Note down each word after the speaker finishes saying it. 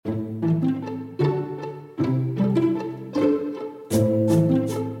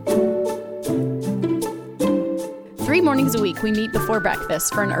mornings a week, we meet before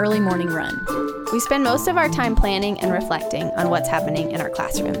breakfast for an early morning run. We spend most of our time planning and reflecting on what's happening in our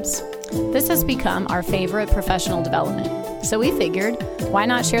classrooms. This has become our favorite professional development. So we figured, why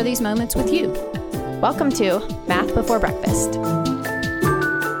not share these moments with you? Welcome to Math Before Breakfast.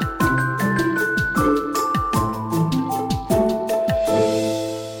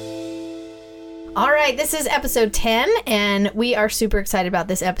 All right, this is episode 10, and we are super excited about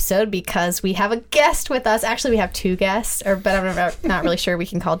this episode because we have a guest with us. Actually, we have two guests, but I'm not really sure we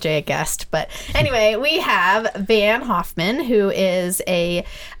can call Jay a guest. But anyway, we have Van Hoffman, who is a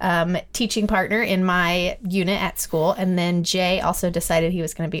teaching partner in my unit at school. And then Jay also decided he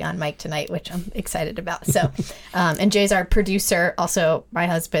was going to be on mic tonight, which I'm excited about. So, and Jay's our producer, also my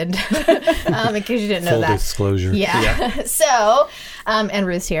husband, in case you didn't know that. Full disclosure. Yeah. So, and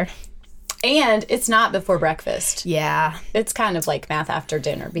Ruth's here. And it's not before breakfast. Yeah. It's kind of like math after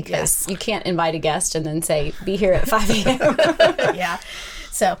dinner because you can't invite a guest and then say, be here at 5 a.m. Yeah.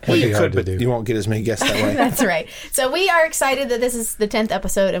 So Well, you could, but do. you won't get as many guests that way. That's right. So we are excited that this is the 10th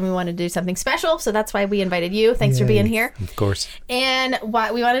episode and we want to do something special. So that's why we invited you. Thanks for being here. Of course. And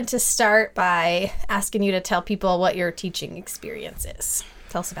we wanted to start by asking you to tell people what your teaching experience is.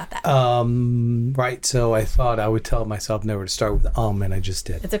 Tell us about that. Right. So I thought I would tell myself never to start with and I just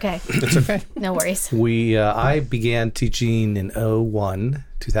did. It's okay. It's okay. No worries. I began teaching in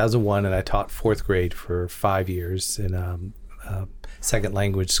 2001, and I taught fourth grade for 5 years in a second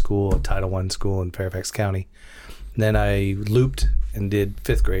language school, a Title I school in Fairfax County. And then I looped and did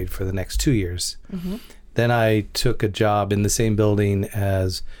fifth grade for the next 2 years. Mm-hmm. Then I took a job in the same building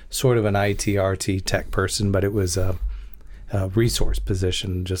as sort of an IT/RT tech person, but it was a resource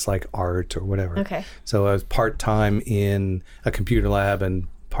position, just like art or whatever. Okay. So I was part-time in a computer lab, and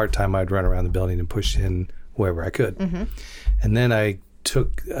part-time I'd run around the building and push in wherever I could. Mm-hmm. And then I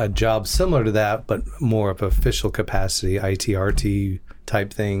took a job similar to that, but more of official capacity, IT/RT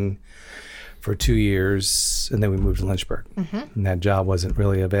type thing for 2 years. And then we moved to Lynchburg. Mm-hmm. And that job wasn't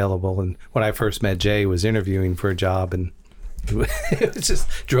really available. And when I first met Jay, was interviewing for a job, and it just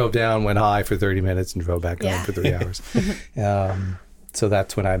drove down, went high for 30 minutes and drove back home for 3 hours. So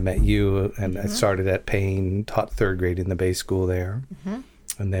that's when I met you, and I started at Payne, taught third grade in the base school there.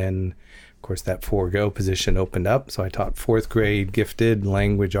 And then, of course, that Forgo position opened up. So I taught fourth grade gifted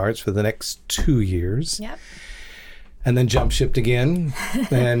language arts for the next 2 years. Yep. And then jump shipped again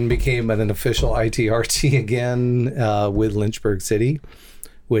and became an official IT/RT again with Lynchburg City,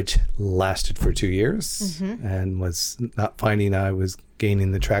 which lasted for 2 years and was not finding I was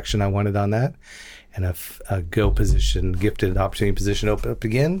gaining the traction I wanted on that. And a go position, gifted opportunity position opened up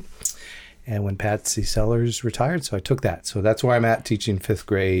again. And when Patsy Sellers retired, so I took that. So that's where I'm at, teaching fifth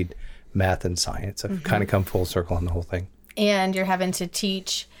grade math and science. I've kind of come full circle on the whole thing. And you're having to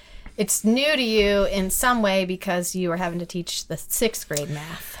teach, it's new to you in some way because you are having to teach the sixth grade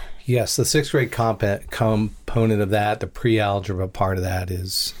math. Yes, the sixth grade component of that, the pre-algebra part of that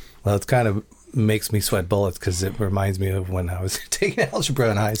is, well, it kind of makes me sweat bullets because it reminds me of when I was taking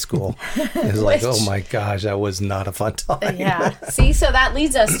algebra in high school. It's like, oh my gosh, that was not a fun time. Yeah. See, so that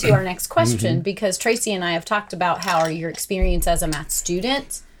leads us to our next question because Tracy and I have talked about how your experience as a math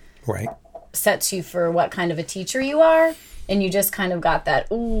student Right. sets you for what kind of a teacher you are. And you just kind of got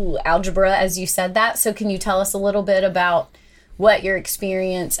that, algebra, as you said that. So can you tell us a little bit about what your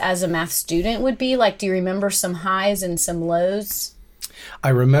experience as a math student would be? Like, do you remember some highs and some lows? I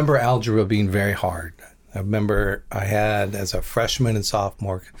remember algebra being very hard. I remember I had, as a freshman and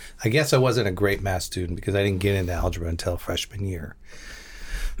sophomore, I guess I wasn't a great math student because I didn't get into algebra until freshman year.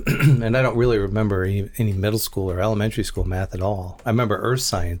 And I don't really remember any middle school or elementary school math at all. I remember earth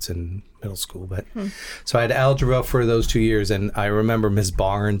science in middle school, but so I had algebra for those 2 years, and I remember Ms.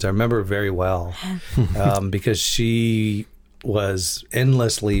 Barnes. I remember her very well because she was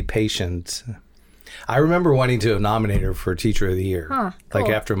endlessly patient. I remember wanting to nominate her for Teacher of the Year, like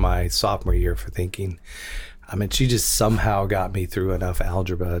after my sophomore year, for thinking, I mean, she just somehow got me through enough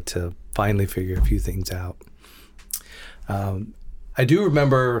algebra to finally figure a few things out. I do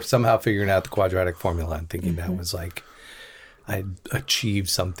remember somehow figuring out the quadratic formula and thinking that was like, I achieved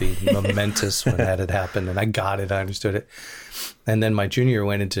something momentous when that had happened, and I got it, I understood it. And then my junior year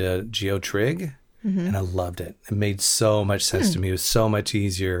went into Geotrig, and I loved it. It made so much sense to me. It was so much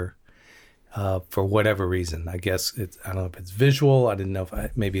easier for whatever reason. I guess I don't know if it's visual. I didn't know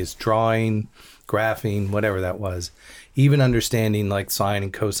if maybe it's drawing, graphing, whatever that was. Even understanding like sine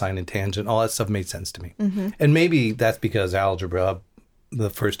and cosine and tangent, all that stuff made sense to me. And maybe that's because algebra, the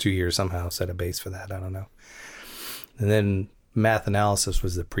first 2 years somehow set a base for that. I don't know. And then math analysis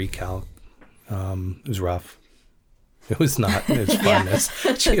was the pre-calc. It was rough. It was not. It was fun. That's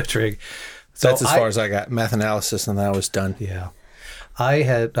Geotrig. So That's as far as I got. Math analysis, and that was done. Yeah.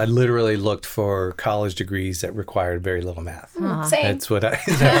 I literally looked for college degrees that required very little math. Same. That's what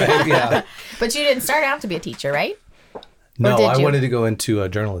yeah. But you didn't start out to be a teacher, right? No, did I you? wanted to go into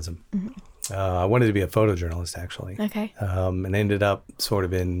journalism. I wanted to be a photojournalist, actually. Okay. And ended up sort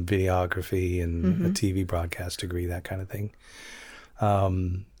of in videography and a TV broadcast degree, that kind of thing.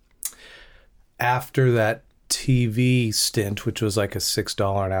 After that TV stint, which was like a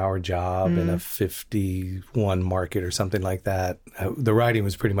 $6 an hour job in a 51 market or something like that, the writing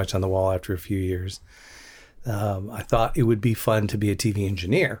was pretty much on the wall after a few years. I thought it would be fun to be a TV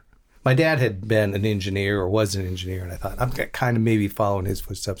engineer. My dad had been an engineer or was an engineer, and I thought I'm kind of maybe following his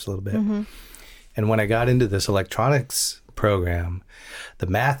footsteps a little bit. And when I got into this electronics program, the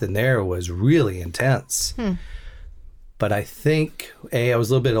math in there was really intense. But I think, A, I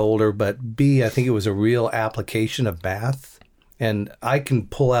was a little bit older, but B, I think it was a real application of math. And I can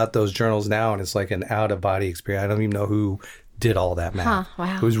pull out those journals now, and it's like an out-of-body experience. I don't even know who did all that math.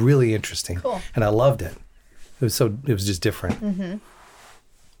 Wow. It was really interesting. Cool. And I loved it. It was just different. And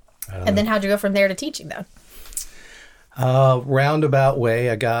then how'd you go from there to teaching, though? Roundabout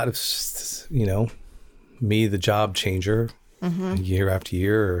way, I got, me, the job changer, year after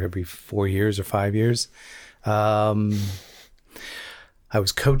year, or every 4 years or 5 years. I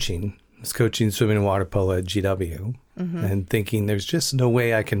was coaching swimming and water polo at GW and thinking there's just no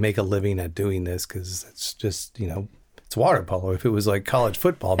way I can make a living at doing this because it's just, it's water polo. If it was like college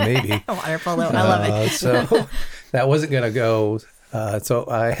football, maybe. Water polo. I love it. So that wasn't going to go. So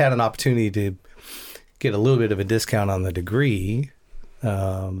I had an opportunity to get a little bit of a discount on the degree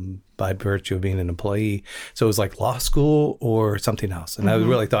by virtue of being an employee. So it was like law school or something else. And I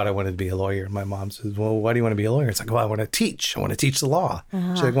really thought I wanted to be a lawyer. My mom says, well, why do you want to be a lawyer? It's like, well, I want to teach. I want to teach the law.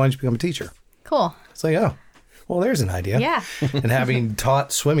 She's like, why don't you become a teacher? Cool. It's like, oh, well, there's an idea. Yeah. And having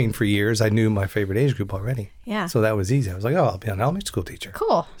taught swimming for years, I knew my favorite age group already. Yeah. So that was easy. I was like, oh, I'll be an elementary school teacher.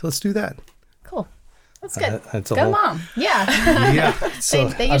 Cool. So let's do that. Cool. That's good. That's a Go whole, mom. Yeah. Yeah. So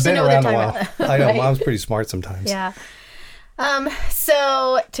They I've usually been know what they're around a talking while. about. I know. Right. Mom's pretty smart sometimes. Yeah.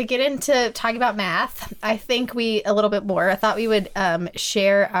 So to get into talking about math, I think I thought we would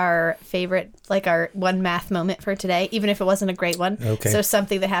share our favorite, like our one math moment for today, even if it wasn't a great one. Okay. So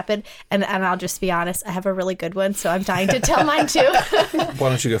something that happened. And I'll just be honest, I have a really good one, so I'm dying to tell mine too. Why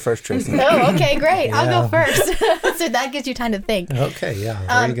don't you go first, Tracy? Oh, okay, great. I'll go Yeah. first. So that gives you time to think. Okay. Yeah.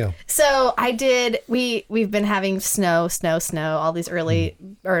 There you go. So we've been having snow, all these early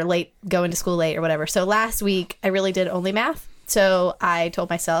or late, going to school late or whatever. So last week I really did only math. So I told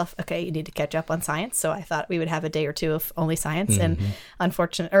myself, okay, you need to catch up on science. So I thought we would have a day or two of only science. And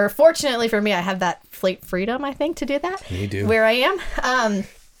fortunately for me, I have that freedom, I think, to do that. You do. Where I am.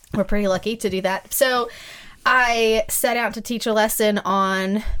 We're pretty lucky to do that. So I set out to teach a lesson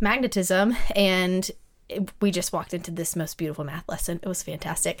on magnetism, and we just walked into this most beautiful math lesson. It was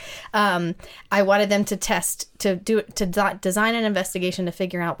fantastic. I wanted them to design an investigation to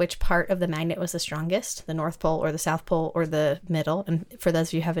figure out which part of the magnet was the strongest, the North Pole or the South Pole or the middle. And for those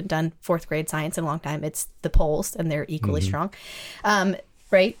of you who haven't done fourth grade science in a long time, it's the poles, and they're equally strong.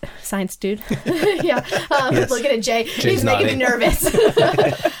 Right? Science dude. Yeah. Yes. Looking at Jay. Jay's He's making me nodding. nervous.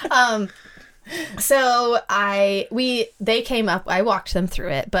 So they came up, I walked them through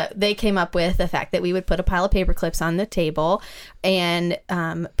it, but they came up with the fact that we would put a pile of paper clips on the table and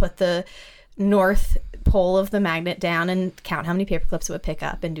put the North Pole of the magnet down and count how many paper clips it would pick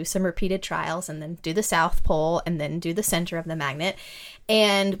up and do some repeated trials, and then do the South Pole and then do the center of the magnet.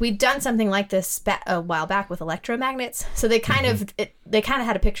 And we'd done something like this a while back with electromagnets. So they kind of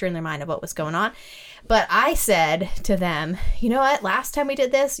had a picture in their mind of what was going on. But I said to them, you know what? Last time we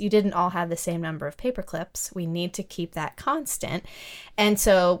did this, you didn't all have the same number of paper clips. We need to keep that constant. And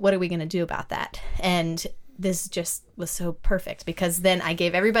so what are we going to do about that? And this just was so perfect, because then I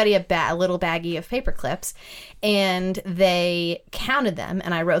gave everybody a little baggie of paper clips, and they counted them,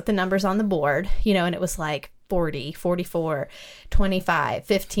 and I wrote the numbers on the board, and it was like 40, 44, 25,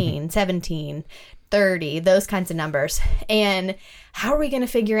 15, 17, 30, those kinds of numbers. And how are we going to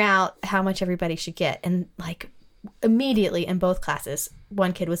figure out how much everybody should get? And like immediately in both classes,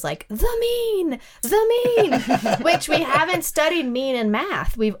 one kid was like, the mean, which we haven't studied mean in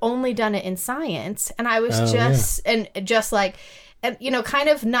math. We've only done it in science. And I was kind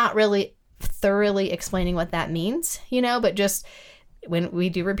of not really thoroughly explaining what that means, but just when we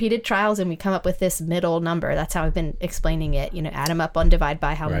do repeated trials and we come up with this middle number, that's how I've been explaining it, add them up on divide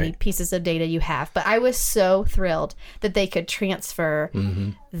by how many pieces of data you have. But I was so thrilled that they could transfer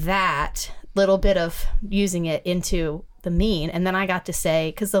that little bit of using it into the mean. And then I got to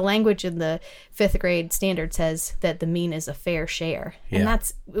say, because the language in the 5th grade standard says that the mean is a fair share.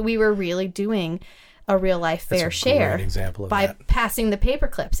 And we were really doing a real life fair share example of by that. passing the paper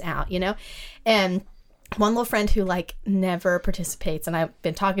clips out, and one little friend who like never participates, and I've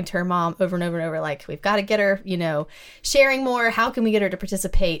been talking to her mom over and over and over, like, we've got to get her, sharing more. How can we get her to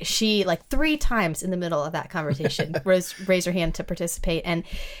participate? She like 3 times in the middle of that conversation raised her hand to participate. And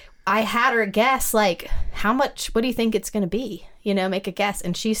I had her guess, like, what do you think it's going to be? Make a guess.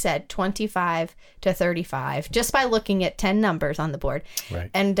 And she said 25 to 35, just by looking at 10 numbers on the board. Right.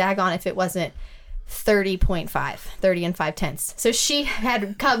 And daggone if it wasn't 30.5, 30 and 5/10. So she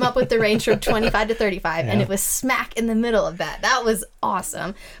had come up with the range from 25 to 35, and it was smack in the middle of that. That was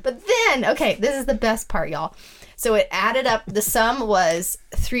awesome. But then, okay, this is the best part, y'all. So it added up. The sum was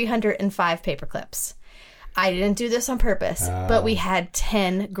 305 paper clips. I didn't do this on purpose, but we had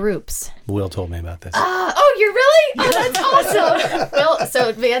 10 groups. Will told me about this. Oh, you're really? Oh, that's awesome. Will,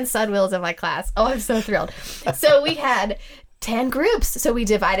 so Van's son Will's in my class. Oh, I'm so thrilled. So we had 10 groups. So we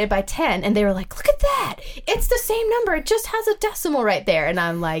divided by 10, and they were like, look at that. It's the same number. It just has a decimal right there. And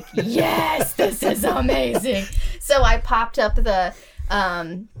I'm like, yes, this is amazing. So I popped up the,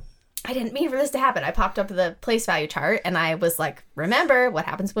 I didn't mean for this to happen. I popped up the place value chart, and I was like, remember what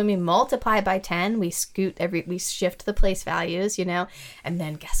happens when we multiply by 10? We shift the place values, and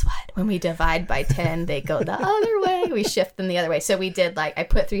then guess what? When we divide by 10, they go the other way. We shift them the other way. So we did, like, I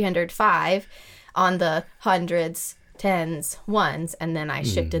put 305 on the hundreds, tens, ones, and then I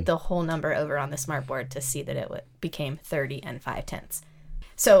shifted the whole number over on the smartboard to see that it became 30 and 5/10.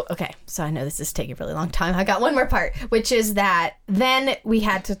 So, okay, so I know this is taking a really long time. I got one more part, which is that then we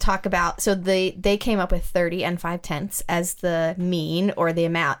had to talk about, so they came up with 30 and 5/10 as the mean or the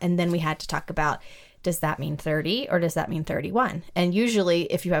amount, and then we had to talk about, does that mean 30 or does that mean 31? And usually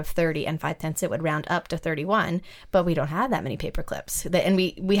if you have 30 and 5/10, it would round up to 31, but we don't have that many paper clips. And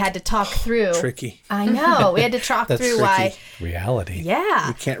we had to talk through. Tricky. I know. We had to talk through tricky. why. Reality. Yeah.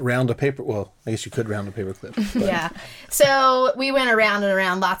 You can't round a paper. Well, I guess you could round a paper clip. But Yeah. So we went around and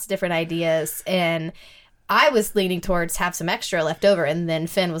around, lots of different ideas, and I was leaning towards have some extra left over, and then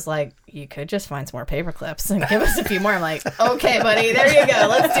Finn was like, you could just find some more paper clips and give us a few more. I'm like, okay, buddy, there you go.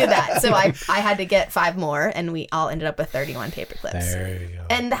 Let's do that. So I had to get 5 more, and we all ended up with 31 paper clips. There you go.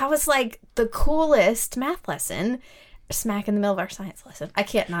 And that was like the coolest math lesson, smack in the middle of our science lesson. I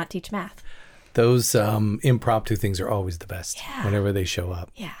can't not teach math. Those impromptu things are always the best whenever they show up.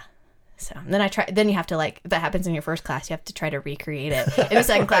 Yeah. So then you have to, like, if that happens in your first class, you have to try to recreate it in a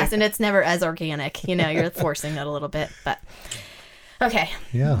second class, and it's never as organic. You're forcing it a little bit, but okay.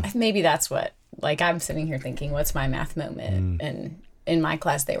 Yeah. Maybe that's what, like, I'm sitting here thinking, what's my math moment? And in my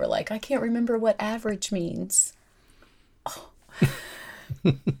class, they were like, I can't remember what average means. Oh.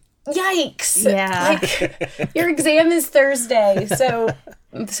 Yikes. Yeah. Like, your exam is Thursday. So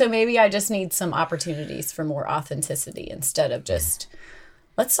maybe I just need some opportunities for more authenticity instead of just,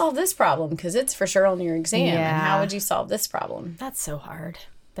 let's solve this problem because it's for sure on your exam. Yeah. And how would you solve this problem? That's so hard,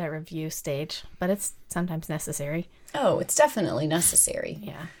 that review stage, but it's sometimes necessary. Oh, it's definitely necessary.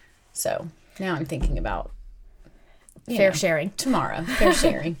 Yeah. So now I'm thinking about Fair sharing. tomorrow. Fair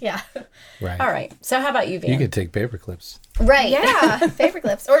sharing. Yeah. Right. All right. So how about you, Van? You could take paper clips. Right. Yeah. Paper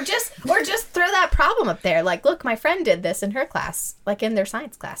clips. Or just throw that problem up there. Like, look, my friend did this in her class, like in their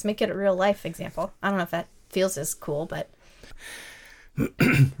science class. Make it a real life example. I don't know if that feels as cool, but.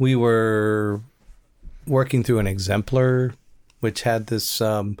 We were working through an exemplar, which had this.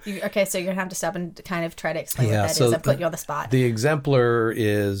 Okay, so you're going to have to stop and kind of try to explain what that so is. I put you on the spot. The exemplar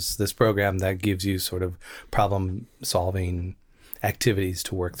is this program that gives you sort of problem solving activities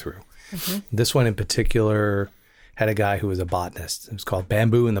to work through. Mm-hmm. This one in particular had a guy who was a botanist. It was called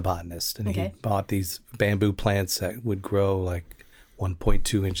Bamboo and the Botanist. And he bought these bamboo plants that would grow like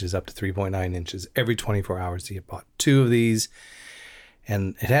 1.2 inches up to 3.9 inches every 24 hours. He had bought 2 of these.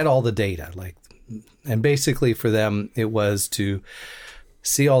 And it had all the data, and basically for them, it was to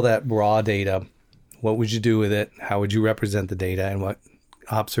see all that raw data. What would you do with it? How would you represent the data? And what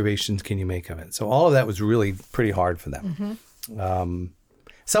observations can you make of it? So all of that was really pretty hard for them. Mm-hmm.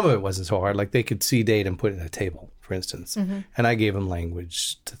 Some of it wasn't so hard. Like they could see data and put it in a table, for instance. Mm-hmm. And I gave them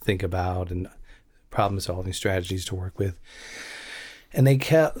language to think about and problem-solving strategies to work with. And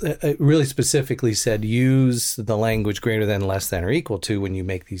they really specifically said, use the language greater than, less than, or equal to when you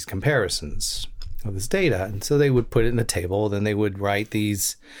make these comparisons of this data. And so they would put it in a table. Then they would write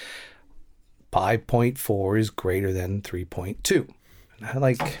these 5.4 is greater than 3.2. And I'm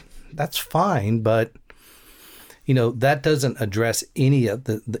like, that's fine, but that doesn't address any of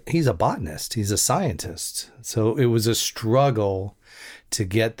he's a botanist. He's a scientist. So it was a struggle to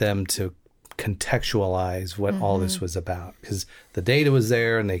get them to contextualize what all this was about, because the data was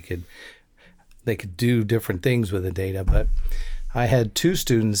there and they could do different things with the data. But I had 2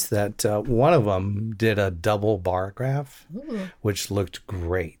 students that one of them did a double bar graph, which looked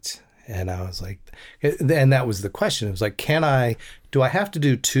great. And I was like, and that was the question. It was like, do I have to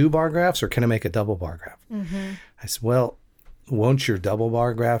do 2 bar graphs or can I make a double bar graph? I said, well, won't your double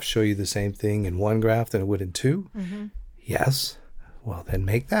bar graph show you the same thing in 1 graph than it would in 2? Yes. Well, then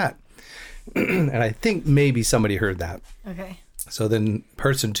make that. And I think maybe somebody heard that. Okay. So then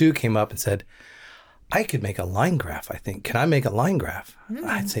person 2 came up and said, I could make a line graph, I think. Can I make a line graph?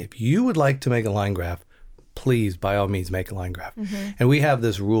 I'd say, if you would like to make a line graph, please, by all means, make a line graph. And we have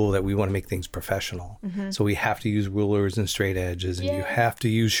this rule that we want to make things professional. So we have to use rulers and straight edges, and you have to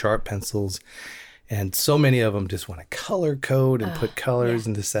use sharp pencils. And so many of them just want to color code and put colors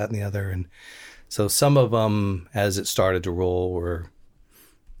and this, that, and the other. And so some of them, as it started to roll, were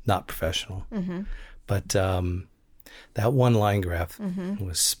not professional. But that one line graph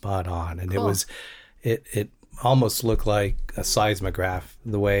was spot on. And it almost looked like a seismograph,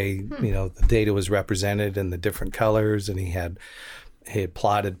 the way, the data was represented in the different colors, and he had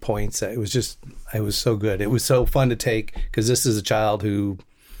plotted points. It was so good. It was so fun to take, because this is a child who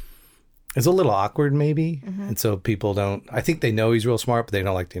is a little awkward maybe. And so I think they know he's real smart, but they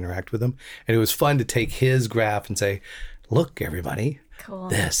don't like to interact with him. And it was fun to take his graph and say, look, everybody,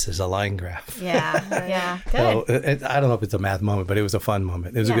 this is a line graph. Yeah. Good. So I don't know if it's a math moment, but it was a fun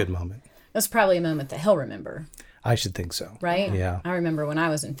moment. It was a good moment. That's probably a moment that he'll remember. I should think so. Right? Yeah. I remember when I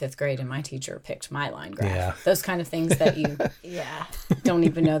was in 5th grade and my teacher picked my line graph. Yeah. Those kind of things that you don't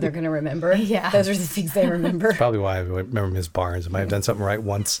even know they're going to remember. Yeah. Those are the things they remember. Probably why I remember Ms. Barnes. I might have done something right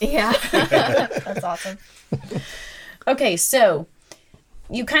once. Yeah. That's awesome. Okay, so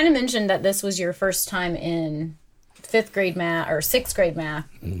you kind of mentioned that this was your first time in 5th grade math or 6th grade math.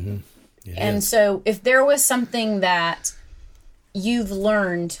 And so if there was something that you've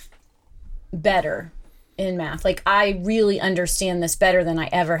learned better in math, like I really understand this better than I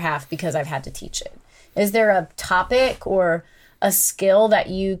ever have because I've had to teach it, is there a topic or a skill that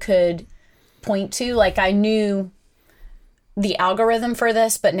you could point to? Like, I knew the algorithm for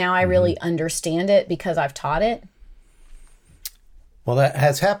this, but now I really understand it because I've taught it. Well, that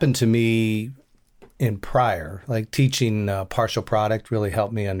has happened to me in prior, like teaching partial product really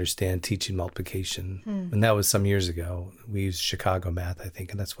helped me understand teaching multiplication. And that was some years ago. We used Chicago math, I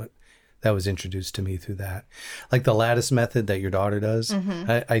think, and that was introduced to me through that. Like the lattice method that your daughter does.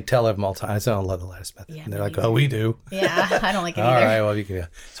 I tell them all the time, I say, I don't love the lattice method. Yeah, and they're like, oh, we do. Yeah, I don't like it All either. right, well,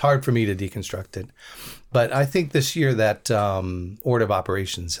 it's hard for me to deconstruct it. But I think this year that order of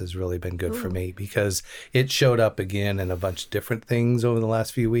operations has really been good for me, because it showed up again in a bunch of different things over the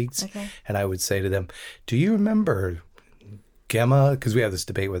last few weeks. Okay. And I would say to them, do you remember Gemma? Because we have this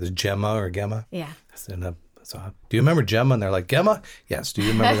debate whether it's Gemma or Gemma. Yeah. So, do you remember Gemma? And they're like, Gemma? Yes. Do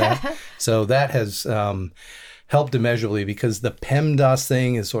you remember that? So that has helped immeasurably, because the PEMDAS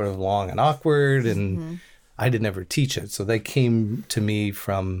thing is sort of long and awkward, and I did never teach it. So they came to me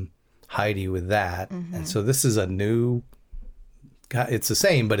from Heidi with that. And so this is a new, it's the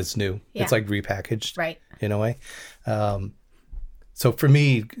same, but it's new. Yeah. It's like repackaged, Right. in a way. So for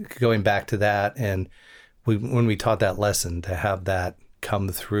me, going back to that, and when we taught that lesson, to have that come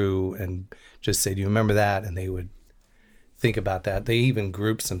through and just say, do you remember that? And they would think about that. They even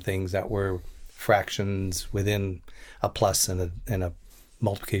grouped some things that were fractions within a plus and a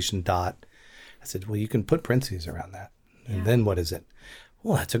multiplication dot. I said, well, you can put parentheses around that. And then what is it?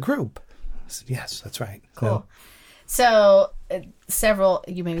 Well, that's a group. I said, yes, that's right. Cool. So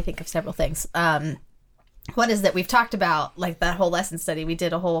you made me think of several things. One is that we've talked about, like, that whole lesson study. We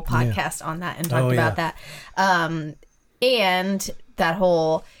did a whole podcast on that and talked about that. And that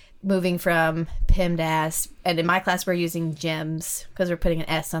whole moving from PEMDAS, and in my class we're using GEMS because we're putting an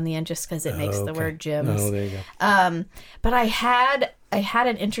S on the end just because it makes the word GEMS. Oh, there you go. But I had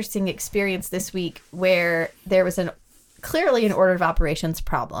an interesting experience this week where there was clearly an order of operations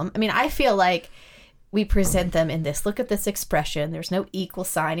problem. I mean, I feel like we present them in this, look at this expression, there's no equal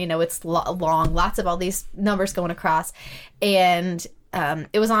sign, it's long, lots of all these numbers going across. And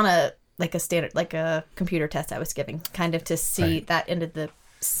it was on a standard, like a computer test I was giving, kind of to see that end of the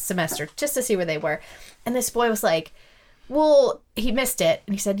semester, just to see where they were. And this boy was like, well, he missed it.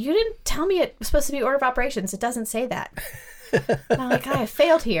 And he said, you didn't tell me it was supposed to be order of operations. It doesn't say that. And I'm like, I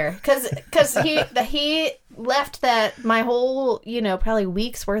failed here. Because he left that my whole, probably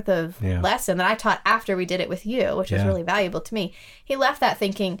week's worth of lesson that I taught after we did it with you, which was really valuable to me. He left that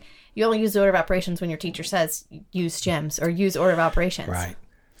thinking you only use the order of operations when your teacher says use GEMS or use order of operations. Right.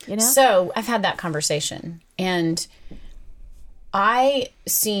 So I've had that conversation, and it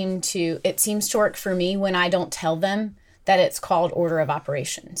seems to work for me when I don't tell them that it's called order of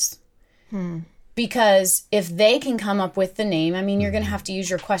operations. Because if they can come up with the name, I mean, you're going to have to use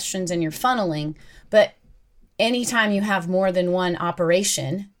your questions and your funneling, but anytime you have more than one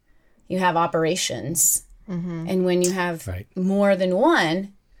operation, you have operations. And when you have more than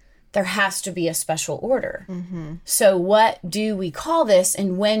one, there has to be a special order. So what do we call this,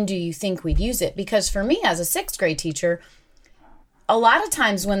 and when do you think we'd use it? Because for me as a 6th grade teacher, a lot of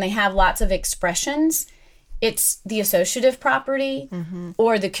times when they have lots of expressions, it's the associative property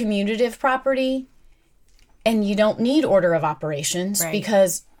or the commutative property, and you don't need order of operations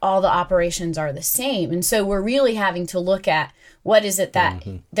because all the operations are the same. And so we're really having to look at what is it that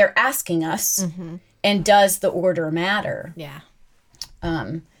they're asking us, and does the order matter? Yeah.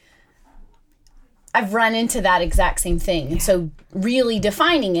 I've run into that exact same thing. And so really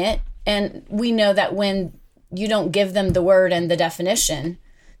defining it, and we know that when you don't give them the word and the definition,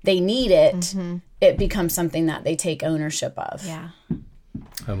 they need it, it becomes something that they take ownership of. Yeah.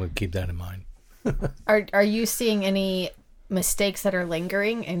 I'm going to keep that in mind. Are you seeing any mistakes that are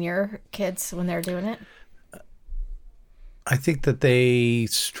lingering in your kids when they're doing it? I think that they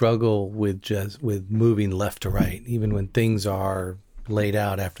struggle with moving left to right, even when things are laid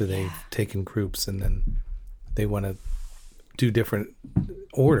out after they've taken groups, and then they want to do different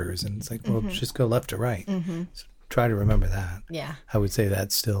orders, and it's like, well, just go left to right. So try to remember that. Yeah. I would say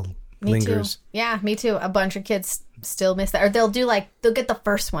that still Me lingers. too. Yeah, me too. A bunch of kids still miss that, or they'll get the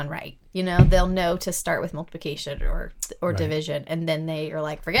first one right. You know, they'll know to start with multiplication or division, and then they are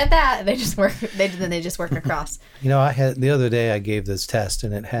like, forget that. And they just work. Then they just work across. You know, the other day I gave this test,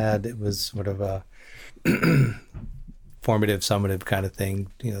 and it was sort of a formative, summative kind of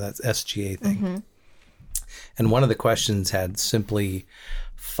thing. You know, that's SGA thing. And one of the questions had simply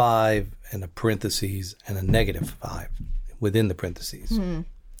 5 and a parentheses and a -5 within the parentheses. And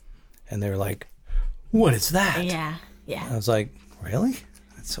they were like, what is that? Yeah. I was like, really?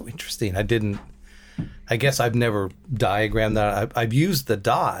 That's so interesting. I guess I've never diagrammed that. I've used the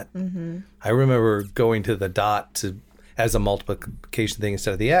dot. I remember going to the dot as a multiplication thing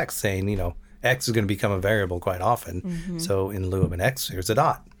instead of the X, saying, you know, X is going to become a variable quite often. So in lieu of an X, here's a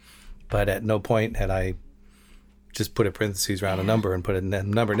dot. But at no point had I just put a parentheses around a number and put a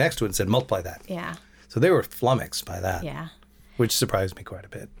number next to it and said, multiply that. Yeah. So they were flummoxed by that. Yeah. Which surprised me quite a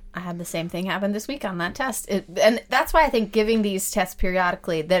bit. I had the same thing happen this week on that test. And that's why I think giving these tests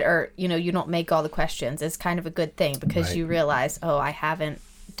periodically that are, you know, you don't make all the questions is kind of a good thing, because you realize, oh, I haven't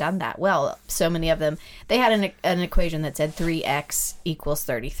done that well. So many of them, they had an equation that said 3x equals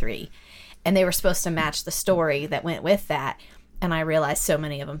 33. And they were supposed to match the story that went with that. And I realized so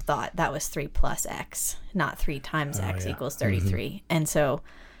many of them thought that was 3 plus x, not 3 times x equals 33. And so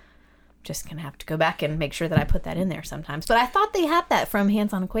just going to have to go back and make sure that I put that in there sometimes. But I thought they had that from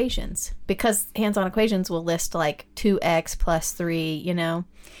hands-on equations, because hands-on equations will list like 2x plus 3, you know.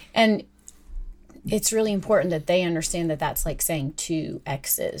 And it's really important that they understand that that's like saying 2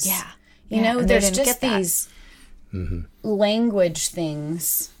 x's. Yeah. You know, and there's just these language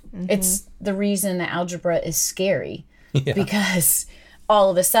things. It's the reason that algebra is scary. Because all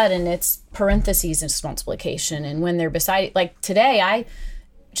of a sudden it's parentheses and multiplication. And when they're beside, like today, I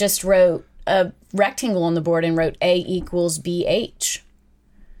just wrote a rectangle on the board and wrote A equals BH.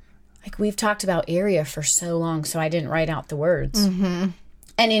 Like, we've talked about area for so long, so I didn't write out the words. And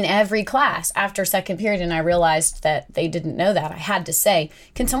in every class after second period, and I realized that they didn't know that, I had to say,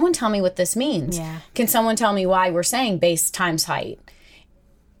 can someone tell me what this means? Yeah. Can someone tell me why we're saying base times height?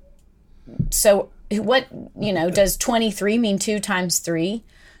 So what, you know, does 23 mean 2 times 3?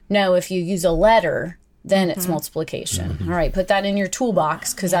 No, if you use a letter, then it's multiplication. All right, put that in your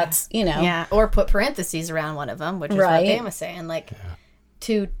toolbox, because that's, you know. Yeah, or put parentheses around one of them, which is what Dan was saying. Like,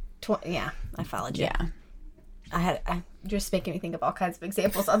 220. Yeah, I followed you. Yeah. I'm just making me think of all kinds of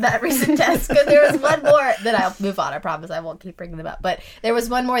examples on that recent test, because there was one more that I'll move on. I promise I won't keep bringing them up. But there was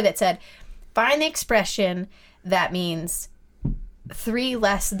one more that said, find the expression that means 3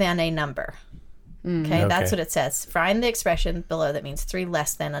 less than a number. Okay, that's what it says. Find the expression below that means 3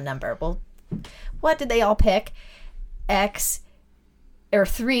 less than a number. Well, what did they all pick? X, or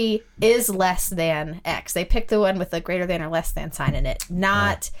 3 is less than X. They picked the one with a greater than or less than sign in it,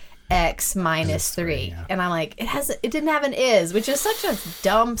 not X minus 3. Yeah. And I'm like, it didn't have an is, which is such a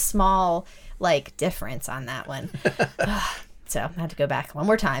dumb, small, like, difference on that one. So I had to go back one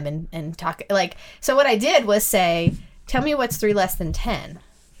more time and talk. Like, so what I did was say, tell me what's 3 less than 10.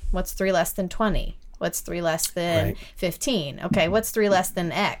 What's 3 less than 20? What's 3 less than 15? Okay, what's 3 less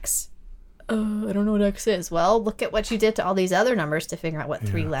than X? I don't know what X is. Well, look at what you did to all these other numbers to figure out what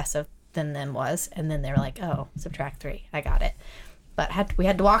 3 less of than them was. And then they were like, oh, subtract 3. I got it. But we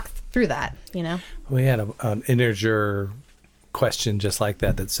had to walk through that, you know? We had an integer question just like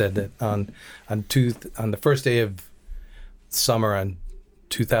that said that on the first day of summer on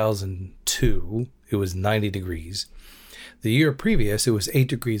 2002, it was 90 degrees. The year previous, it was 8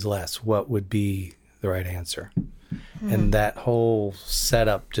 degrees less. What would be the right answer? And that whole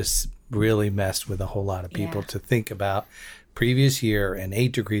setup just really messed with a whole lot of people to think about previous year and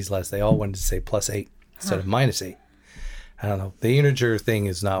 8 degrees less. They all wanted to say +8 instead of -8. I don't know. The integer thing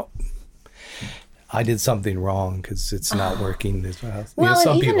is not. I did something wrong because it's not working as well. Well,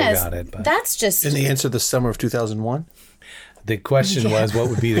 some and even people as, got it, but that's just And the answer the summer of 2001? the question was, what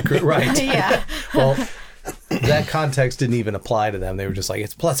would be the right? Yeah. Well, that context didn't even apply to them. They were just like,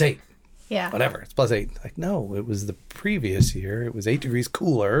 it's +8. Yeah. Whatever, it's +8. Like, no, it was the previous year. It was 8 degrees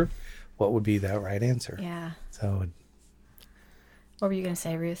cooler. What would be that right answer? Yeah. So, What were you going to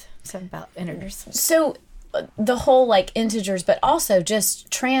say, Ruth? Something about integers. so the whole like integers, but also just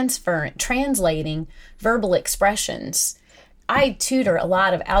translating verbal expressions. I tutor a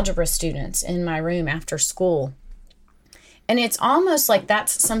lot of algebra students in my room after school. And it's almost like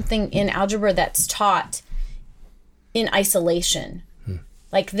that's something in algebra that's taught in isolation.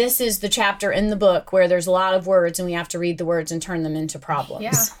 Like this is the chapter in the book where there's a lot of words and we have to read the words and turn them into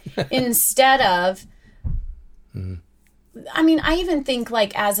problems. Yeah. Instead of, I mean, I even think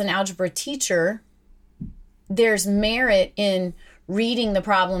like as an algebra teacher, there's merit in reading the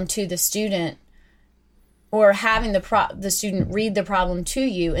problem to the student or having the student read the problem to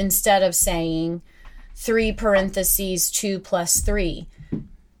you instead of saying 3 parentheses 2 plus 3.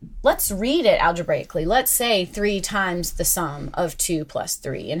 Let's read it algebraically. Let's say 3 times the sum of 2 plus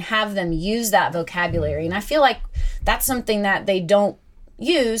 3 and have them use that vocabulary. And I feel like that's something that they don't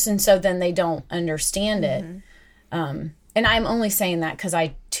use, and so then they don't understand it. And I'm only saying that because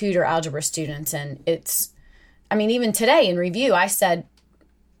I tutor algebra students, and it's, I mean, even today in review, I said,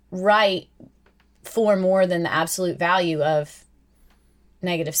 write 4 more than the absolute value of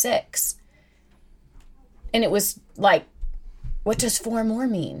 -6. And it was like, what does 4 more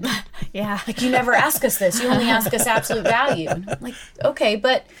mean? Yeah. Like, you never ask us this. You only ask us absolute value. And I'm like, okay,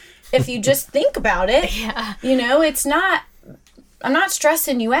 but if you just think about it, you know, it's not, I'm not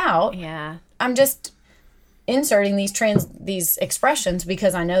stressing you out. Yeah. I'm just inserting these expressions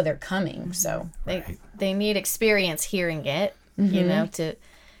because I know they're coming. So They need experience hearing it, you know,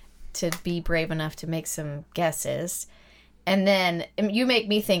 to be brave enough to make some guesses. And then you make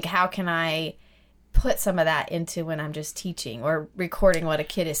me think, how can I put some of that into when I'm just teaching or recording what a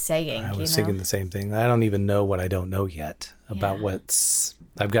kid is saying? I was thinking the same thing. I don't even know what I don't know yet about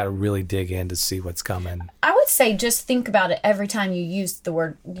I've got to really dig in to see what's coming. I would say just think about it every time you use the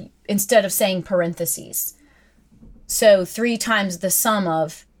word, instead of saying parentheses. So 3 times the sum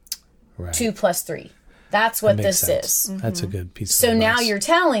of 2 plus 3. That's what this is. That's a good piece of So now advice. you're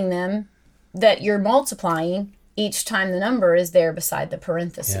telling them that you're multiplying each time the number is there beside the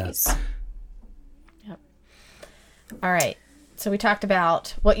parentheses. Yeah. All right. So we talked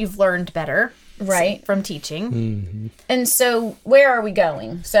about what you've learned better. Right. From teaching. And so where are we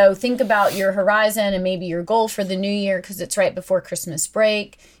going? So think about your horizon and maybe your goal for the new year because it's right before Christmas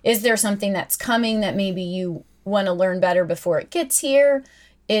break. Is there something that's coming that maybe you want to learn better before it gets here?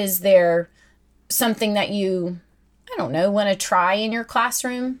 Is there something that you, I don't know, want to try in your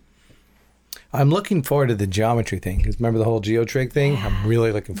classroom? I'm looking forward to the geometry thing because remember the whole geotrig thing? I'm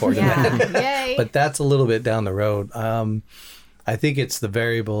really looking forward to that. Yay. But that's a little bit down the road. I think it's the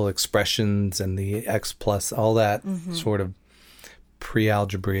variable expressions and the X plus, all that sort of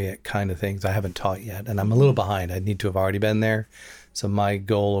pre-algebraic kind of things I haven't taught yet. And I'm a little behind. I need to have already been there. So my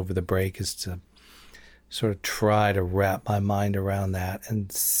goal over the break is to sort of try to wrap my mind around that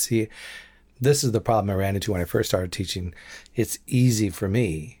and see. This is the problem I ran into when I first started teaching. It's easy for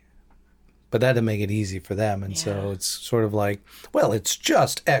me, but that didn't make it easy for them. And so it's sort of like, well, it's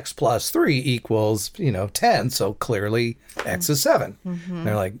just X plus 3 equals, 10. So clearly X is 7. And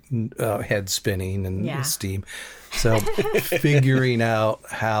they're like head spinning and steam. So figuring out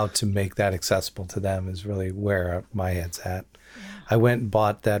how to make that accessible to them is really where my head's at. I went and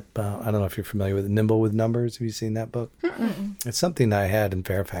bought that, I don't know if you're familiar with Nimble with Numbers. Have you seen that book? It's something I had in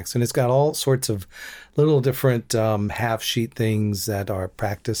Fairfax. And it's got all sorts of little different half-sheet things that are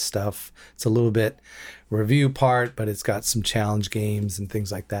practice stuff. It's a little bit review part, but it's got some challenge games and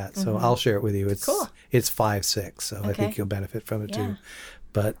things like that. So I'll share it with you. It's cool. It's 5-6, so I think you'll benefit from it too.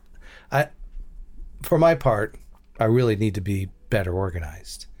 But for my part, I really need to be better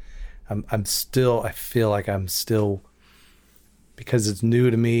organized. I feel like I'm still because it's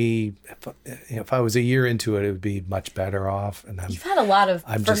new to me. If I was a year into it, it would be much better off. And You've had a lot of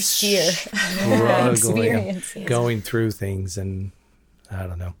I'm first just year struggling, experiences. going through things, and I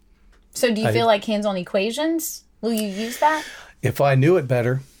don't know. So do you feel like hands-on equations? Will you use that? If I knew it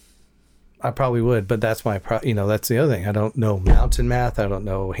better, I probably would, but that's that's the other thing. I don't know mountain math. I don't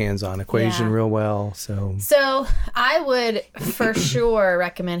know hands-on equation Yeah. real well. So I would for sure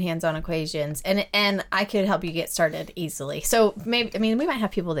recommend hands-on equations, and I could help you get started easily. So maybe, we might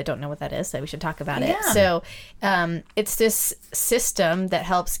have people that don't know what that is, so we should talk about it. Yeah. So it's this system that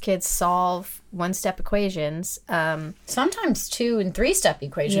helps kids solve one-step equations. Sometimes 2 and 3 step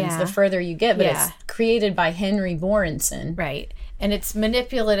equations Yeah. the further you get, but Yeah. it's created by Henry Borenson. Right. And it's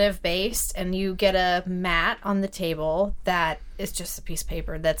manipulative based, and you get a mat on the table that is just a piece of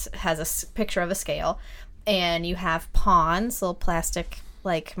paper that has a picture of a scale, and you have pawns, little plastic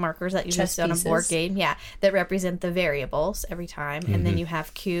like markers that you Chess use on a board pieces. game, that represent the variables every time, and then you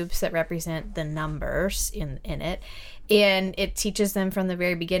have cubes that represent the numbers in it, and it teaches them from the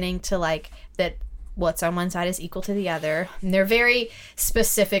very beginning to like that what's on one side is equal to the other. And they're very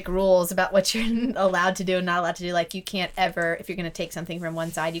specific rules about what you're allowed to do and not allowed to do. Like you can't ever, if you're going to take something from one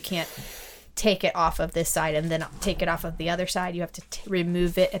side, you can't take it off of this side and then take it off of the other side. You have to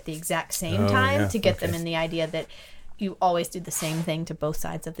remove it at the exact same time to get them in the idea that you always do the same thing to both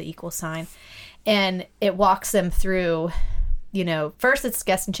sides of the equal sign. And it walks them through, first it's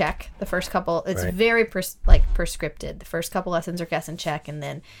guess and check. The first couple, it's very prescripted. The first couple lessons are guess and check, and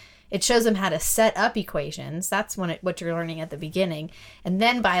then it shows them how to set up equations. That's what you're learning at the beginning. And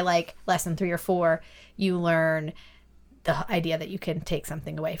then by like lesson 3 or 4, you learn the idea that you can take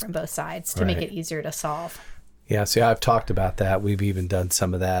something away from both sides to make it easier to solve. Yeah, see, I've talked about that. We've even done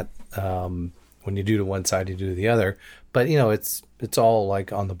some of that. When you do to one side, you do to the other. But, it's all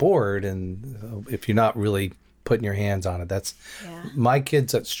like on the board. And if you're not really putting your hands on it, my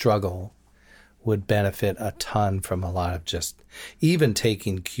kids that struggle would benefit a ton from a lot of just even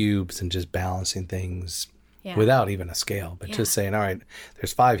taking cubes and just balancing things without even a scale, but just saying, all right,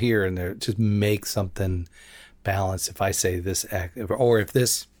 there's 5 here, and there, just make something balanced. If I say this, or if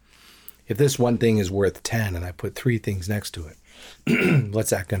this one thing is worth 10 and I put 3 things next to it, what's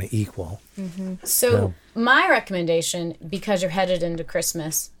that going to equal? So my recommendation, because you're headed into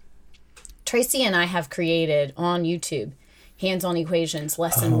Christmas, Tracy and I have created on YouTube Hands-on Equations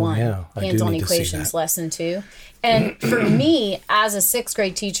Lesson 1, Hands-on Equations Lesson 2. And for me, as a 6th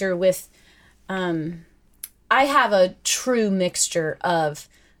grade teacher I have a true mixture of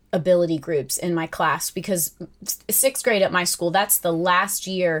ability groups in my class, because 6th grade at my school, that's the last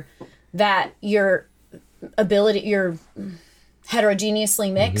year that you're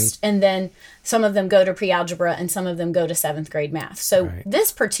heterogeneously mixed, and then some of them go to pre-algebra and some of them go to 7th grade math. So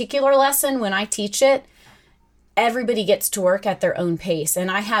this particular lesson, when I teach it, everybody gets to work at their own pace. And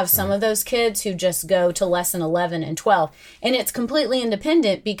I have some of those kids who just go to lesson 11 and 12. And it's completely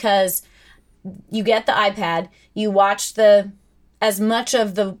independent, because you get the iPad, you watch as much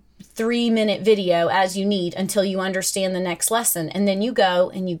of the 3-minute video as you need until you understand the next lesson. And then you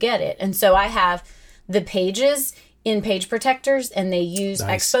go and you get it. And so I have the pages in page protectors, and they use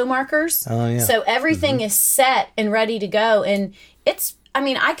expo markers. Oh, yeah. So everything is set and ready to go. And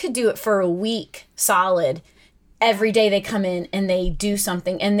I could do it for a week solid. Every day they come in and they do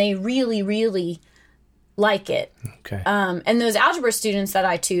something, and they really, really like it. Okay. And those algebra students that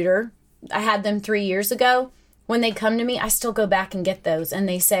I tutor, I had them 3 years ago. When they come to me, I still go back and get those, and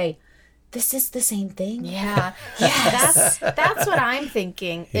they say, "This is the same thing." Yeah. That's what I'm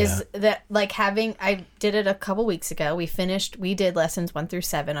thinking is that like I did it a couple weeks ago. We did lessons 1 through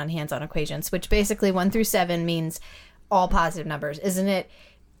 7 on hands-on equations, which basically 1 through 7 means all positive numbers. Isn't it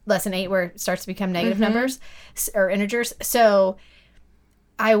lesson 8 where it starts to become negative numbers or integers? So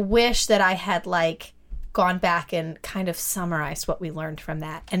I wish that I had like gone back and kind of summarized what we learned from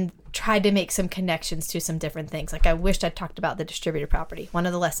that and tried to make some connections to some different things. Like I wished I'd talked about the distributive property. One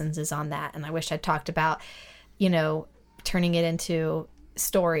of the lessons is on that. And I wish I'd talked about, turning it into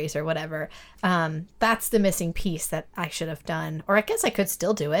stories or whatever. That's the missing piece that I should have done. Or I guess I could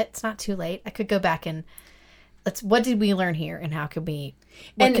still do it. It's not too late. I could go back and what did we learn here, and how could we,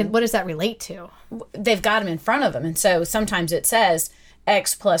 what does that relate to? They've got them in front of them. And so sometimes it says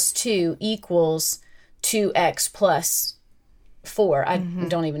x plus 2 equals 2x plus 4. I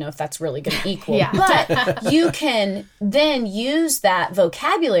don't even know if that's really going to equal. But you can then use that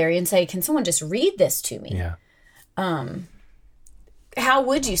vocabulary and say, can someone just read this to me? Yeah. How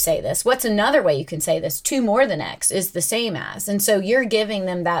would you say this? What's another way you can say this? 2 more than x is the same as. And so you're giving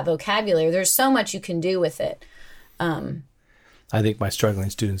them that vocabulary. There's so much you can do with it. I think my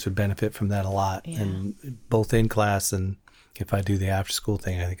struggling students would benefit from that a lot, and both in class and if I do the after school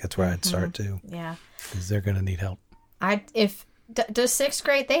thing, I think that's where I'd start too, Yeah. because they're going to need help. Does sixth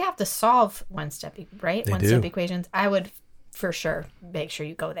grade, they have to solve one-step, right? They One-step do. equations. I would for sure make sure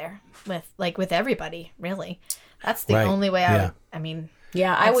you go there with everybody, really. That's the Right. only way I mean,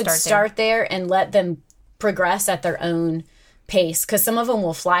 Yeah, I I'd would start there and let them progress at their own pace, because some of them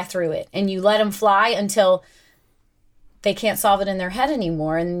will fly through it, and you let them fly until they can't solve it in their head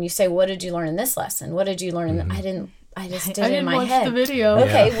anymore. And then you say, what did you learn in this lesson? What did you learn? I just did it in my head. video.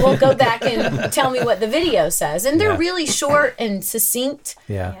 Okay, well, go back and tell me what the video says. And they're really short and succinct.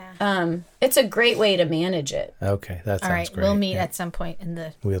 Yeah. It's a great way to manage it. Okay, that sounds All right, great. we'll meet Yeah. at some point in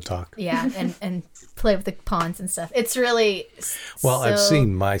the We'll talk. and play with the pawns and stuff. It's really Well, I've so-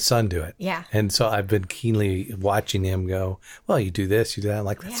 seen my son do it. Yeah. And so I've been keenly watching him go, well, you do this, you do that. I'm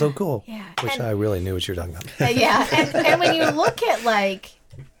like, that's so cool. yeah. Wish And- I really knew what you were talking about. yeah, and when you look at like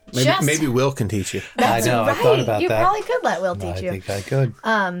Maybe Will can teach you. I know. I thought about you that. probably could let Will teach I you. think I could.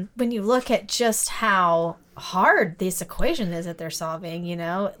 When you look at just how hard this equation is that they're solving,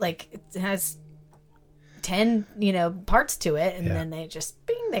 like it has 10, parts to it, and then they just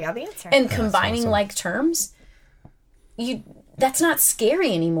bing, they got the answer. And combining like terms, that's not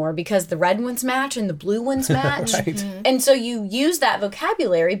scary anymore, because the red ones match and the blue ones match. And so you use that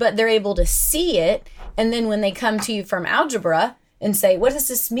vocabulary, but they're able to see it. And then when they come to you from algebra and say, what does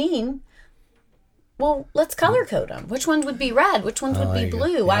this mean? Well, let's color code them. Which ones would be red? Which ones would be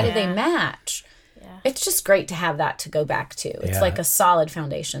blue? Why do they match? It's just great to have that to go back to. It's like a solid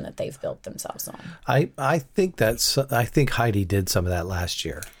foundation that they've built themselves on. I think Heidi did some of that last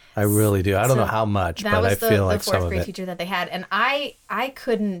year. I really do. I don't know how much, that but was I feel like the some fourth of grade it. teacher that they had, and I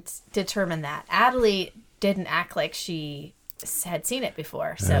couldn't determine that. Adelie didn't act like she had seen it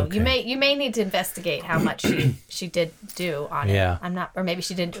before, so you may need to investigate how much she did do on it. Yeah. I'm not, or maybe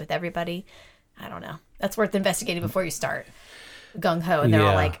she didn't do it with everybody. I don't know. That's worth investigating before you start gung ho, and they're all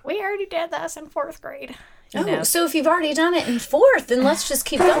Yeah. like, "We already did this in fourth grade." Oh, so if you've already done it in fourth, then let's just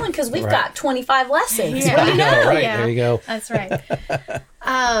keep going, because we've got 25 lessons. What do you know? Right, Yeah. there you go. That's right.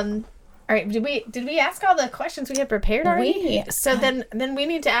 All right. Did we ask all the questions we had prepared already? So then we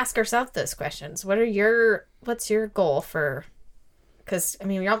need to ask ourselves those questions. What's your goal for? Because I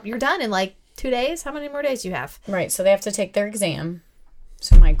mean, you're done in like 2 days. How many more days do you have? Right, so they have to take their exam.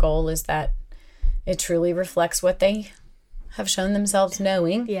 So my goal is that it truly reflects what they have shown themselves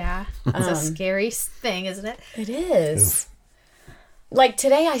knowing. Yeah, it's a scary thing, isn't it? It is. Like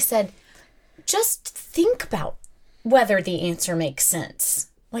today I said, just think about whether the answer makes sense.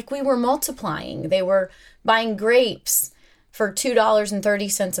 Like we were multiplying. They were buying grapes for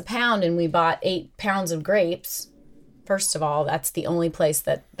 $2.30 a pound, and we bought 8 pounds of grapes. First of all, that's the only place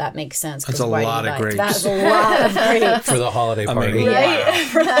that makes sense. That's a lot of grapes. That's a lot of grapes. For the holiday party.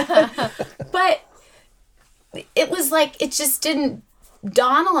 But it was like, it just didn't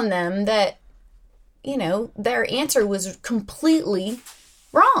dawn on them that, their answer was completely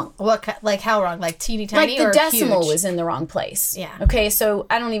wrong. Like how wrong? Like teeny tiny, Like the or decimal huge? was in the wrong place. Yeah. Okay, so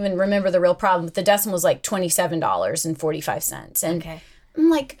I don't even remember the real problem, but the decimal was like $27.45. And Okay. I'm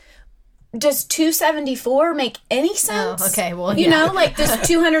like, does 274 make any sense? Oh, okay, well, You yeah. know, like, does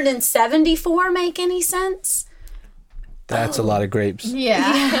 274 make any sense? That's a lot of grapes.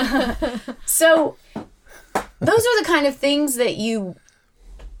 Yeah. So those are the kind of things that you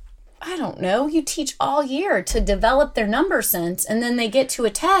teach all year to develop their number sense, and then they get to a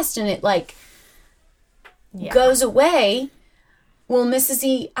test and it goes away. Well, Mrs.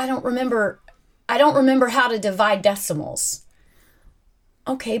 E, I don't remember how to divide decimals.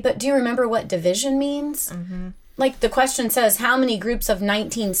 Okay, but do you remember what division means? Mm-hmm. Like the question says, how many groups of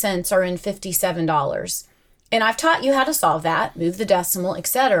 19 cents are in $57? And I've taught you how to solve that, move the decimal,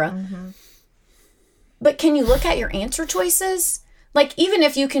 etc. Mm-hmm. But can you look at your answer choices? Like, even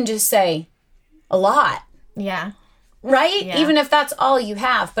if you can just say a lot, Yeah. right? Yeah. Even if that's all you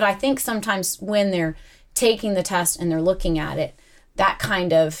have. But I think sometimes when they're taking the test and they're looking at it, that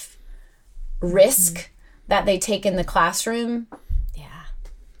kind of risk that they take in the classroom. Yeah.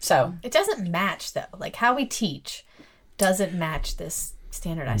 So It doesn't match though. Like how we teach doesn't match this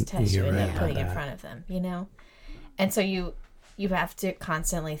standardized test you You're end right up putting about in that. front of them, And so you have to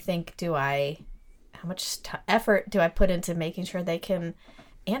constantly think, how much effort do I put into making sure they can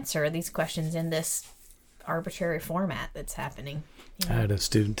answer these questions in this arbitrary format that's happening? I had a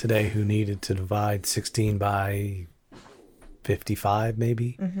student today who needed to divide 16 by 55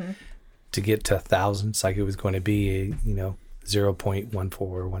 maybe to get to thousands, like it was going to be 0.14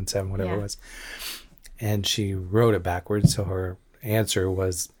 or 17, whatever Yeah. it was. And she wrote it backwards, so her answer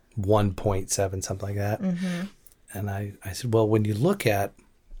was 1.7, something like that. And I said, well, when you look at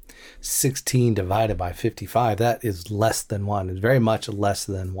 16 divided by 55, that is less than 1. It's very much less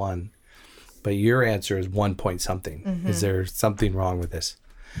than 1. But your answer is 1 point something. Mm-hmm. Is there something wrong with this?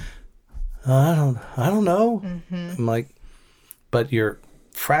 I don't know. Mm-hmm. I'm like, but your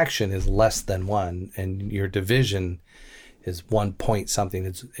fraction is less than 1, and your division is 1 point something.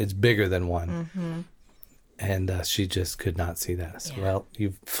 It's bigger than 1. Mm-hmm. And she just could not see that. I said, well,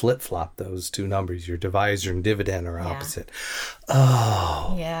 you've flip-flopped those two numbers. Your divisor and dividend are opposite.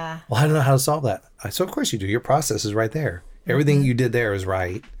 Oh. Yeah. Well, I don't know how to solve that. I said, of course you do. Your process is right there. Everything you did there is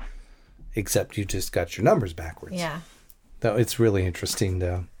right, except you just got your numbers backwards. Yeah. So it's really interesting,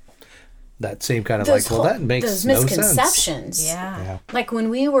 though. That same kind of that makes those no misconceptions. sense. Yeah. Like when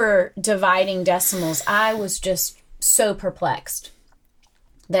we were dividing decimals, I was just so perplexed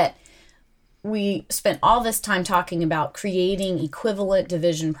that we spent all this time talking about creating equivalent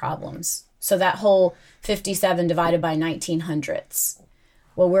division problems. So that whole 57 divided by 1900ths.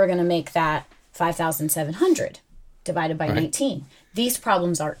 Well, we're going to make that 5,700 divided by 19. These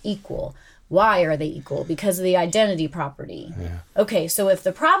problems are equal. Why are they equal? Because of the identity property. Yeah. Okay, so if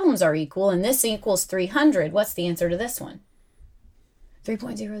the problems are equal and this equals 300, what's the answer to this one?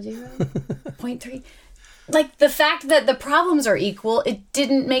 3.00? 0.3? Like the fact that the problems are equal, it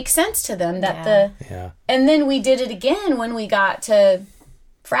didn't make sense to them that and then we did it again when we got to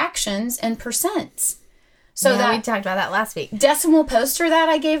fractions and percents. So that we talked about that last week. Decimal poster that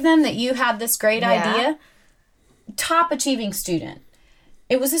I gave them, that you had this great idea. Top achieving student.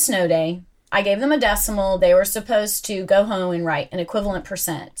 It was a snow day. I gave them a decimal. They were supposed to go home and write an equivalent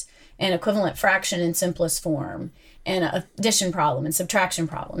percent, an equivalent fraction in simplest form, and an addition problem and subtraction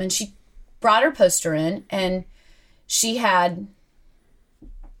problem. And she brought her poster in, and she had,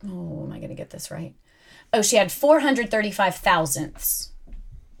 am I going to get this right? She had 435 thousandths.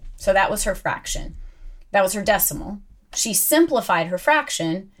 So that was her fraction. That was her decimal. She simplified her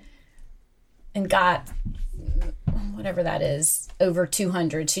fraction and got, whatever that is, over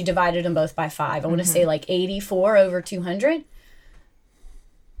 200. She divided them both by 5. I want to say like 84 over 200.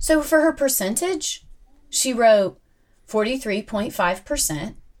 So for her percentage, she wrote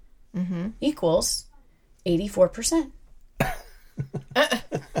 43.5%. Equals 84%.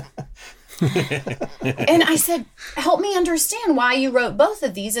 And I said, help me understand why you wrote both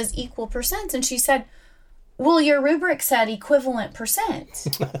of these as equal percents. And she said, well, your rubric said equivalent percent.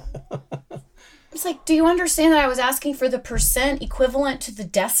 It's like, do you understand that I was asking for the percent equivalent to the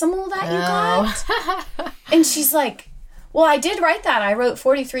decimal that you got? And she's like, well, I did write that. I wrote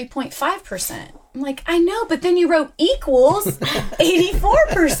 43.5%. I'm like, I know, but then you wrote equals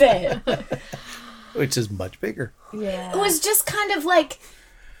 84%. Which is much bigger. Yeah. It was just kind of like,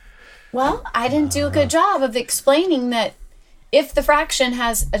 well, I didn't do a good job of explaining that if the fraction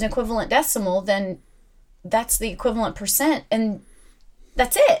has an equivalent decimal, then that's the equivalent percent, and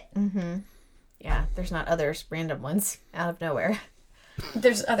that's it. Mm-hmm. Yeah, there's not others, random ones out of nowhere.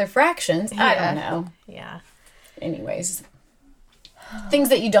 There's other fractions. I don't know. Yeah. Anyways, things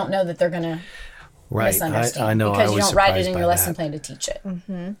that you don't know that they're going to misunderstand. I know. Because I you was don't write it in surprised your by lesson that. plan to teach it.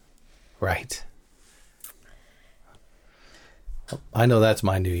 Mm-hmm. Right. I know that's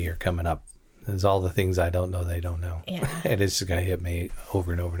my new year coming up. There's all the things I don't know they don't know. Yeah. And it's just going to hit me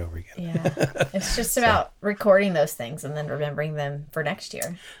over and over and over again. Yeah. It's just about recording those things and then remembering them for next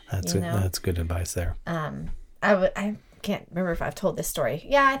year. That's good advice there. I can't remember if I've told this story.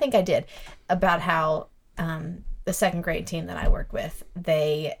 Yeah, I think I did. About how the second grade team that I work with,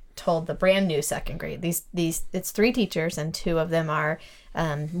 they told the brand new second grade, it's 3 teachers and 2 of them are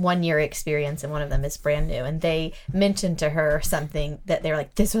 1 year experience and one of them is brand new, and they mentioned to her something that they're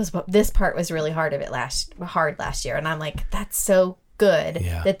like, this part was really hard last year, and I'm like, that's so good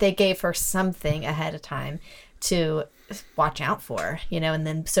that they gave her something ahead of time to watch out for, and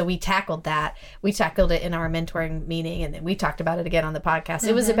then so we tackled that. We tackled it in our mentoring meeting, and then we talked about it again on the podcast. Mm-hmm.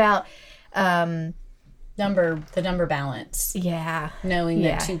 It was about the number balance. Yeah. Knowing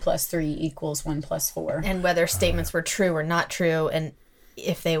that 2 + 3 equals 1 + 4. And whether statements were true or not true, and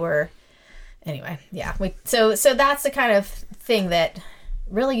if they were, anyway, yeah. So that's the kind of thing that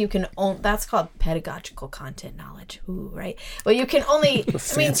really you can own. That's called pedagogical content knowledge. Ooh, right? Well, you can only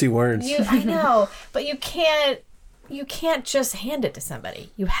fancy words. I know, but you can't just hand it to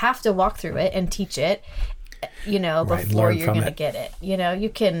somebody. You have to walk through it and teach it, before you're going to get it. You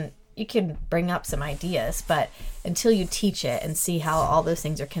can bring up some ideas, but until you teach it and see how all those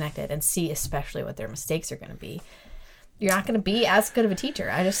things are connected and see especially what their mistakes are going to be, you're not going to be as good of a teacher.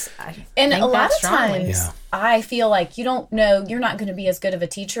 I and think a lot that of strongly. times I feel like you don't know, you're not going to be as good of a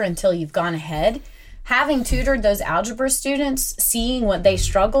teacher until you've gone ahead. Having tutored those algebra students, seeing what they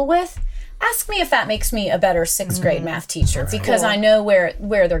struggle with, ask me if that makes me a better sixth grade math teacher, because I know where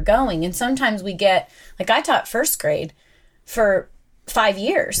they're going. And sometimes we get, like, I taught first grade for 5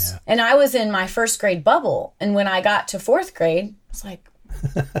 years, and I was in my first grade bubble. And when I got to fourth grade, I was like,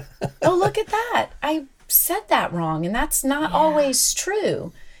 oh, look at that. I said that wrong. And that's not always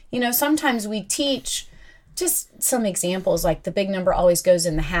true. You know, sometimes we teach, just some examples, like the big number always goes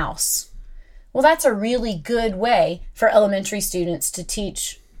in the house. Well, that's a really good way for elementary students to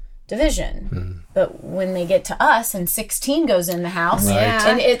teach division. But when they get to us and 16 goes in the house,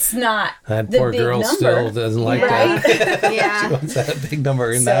 and it's not that the poor big girl number, still doesn't like that. Yeah. She wants that big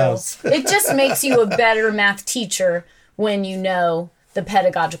number in the house. It just makes you a better math teacher when you know the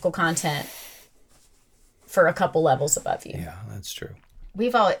pedagogical content for a couple levels above you. Yeah, that's true. We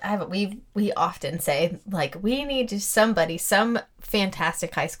often say, like, we need some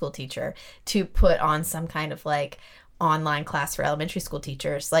fantastic high school teacher to put on some kind of like online class for elementary school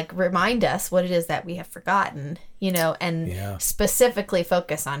teachers, like remind us what it is that we have forgotten, you know, and specifically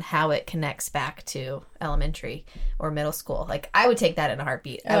focus on how it connects back to elementary or middle school. Like, I would take that in a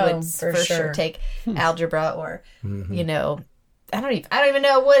heartbeat. I would for sure take algebra or, you know, I don't even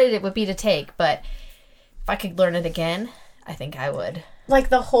know what it would be to take, but if I could learn it again, I think I would. Like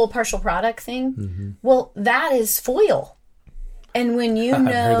the whole partial product thing. Well, that is FOIL. And when you know... I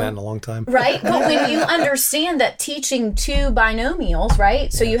haven't heard that in a long time. Right? But when you understand that teaching two binomials,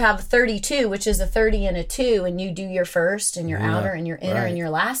 right? So you have 32, which is a 30 and a 2, and you do your first and your outer and your inner and your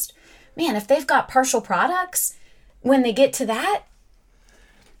last. Man, if they've got partial products, when they get to that,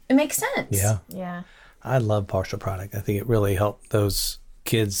 it makes sense. Yeah. Yeah. I love partial product. I think it really helped those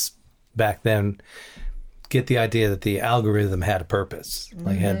kids back then get the idea that the algorithm had a purpose,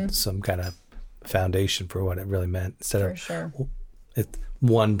 like had some kind of foundation for what it really meant. Instead of it's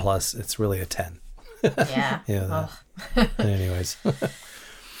 1 plus, it's really a 10. Yeah. Anyways.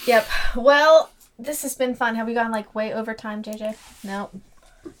 Yep. Well, this has been fun. Have we gone like way over time, JJ? No.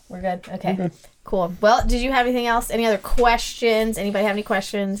 We're good. Okay. Cool. Well, did you have anything else? Any other questions? Anybody have any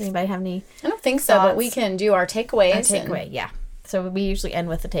questions? Anybody have any? I don't think so, but we can do our takeaways. Yeah. So we usually end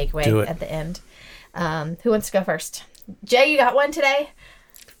with the takeaway at the end. Who wants to go first? Jay, you got one today?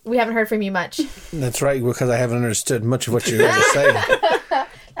 We haven't heard from you much. That's right, because I haven't understood much of what you're going to say.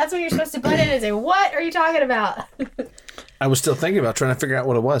 That's what you're supposed to put in and say, what are you talking about? I was still thinking about trying to figure out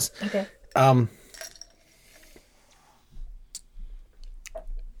what it was. Okay.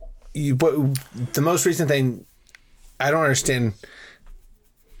 The most recent thing, I don't understand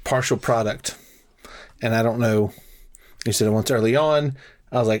partial product. And I don't know, you said it once early on.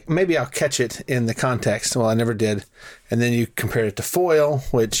 I was like, maybe I'll catch it in the context. Well, I never did. And then you compare it to FOIL,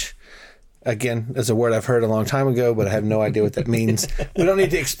 which, again, is a word I've heard a long time ago, but I have no idea what that means. We don't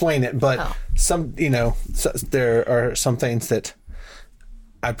need to explain it, but there are some things that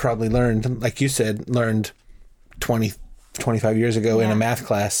I probably learned, like you said, 20, 25 years ago in a math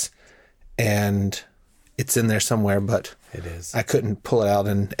class, and it's in there somewhere, but it is. I couldn't pull it out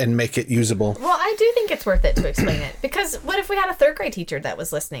and make it usable. Well, I do think it's worth it to explain it, because what if we had a third grade teacher that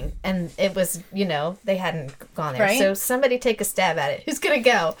was listening and it was, they hadn't gone there. Right? So somebody take a stab at it. Who's going to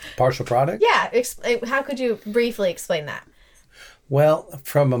go? Partial product? Yeah. How could you briefly explain that? Well,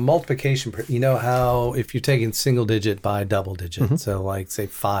 from a multiplication, you know how if you're taking single digit by double digit, so like say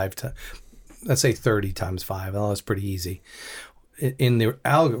let's say 30 times 5. Well, that's pretty easy. In the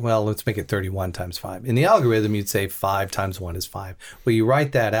algorithm, well, let's make it 31 times 5. In the algorithm, you'd say 5 times 1 is 5. Well, you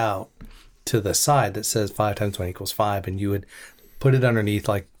write that out to the side that says 5 times 1 equals 5, and you would put it underneath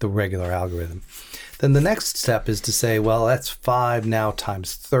like the regular algorithm. Then the next step is to say, well, that's 5 now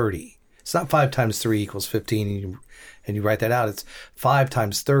times 30. It's not 5 times 3 equals 15, and you write that out. It's 5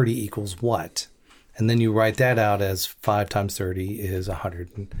 times 30 equals what? And then you write that out as 5 times 30 is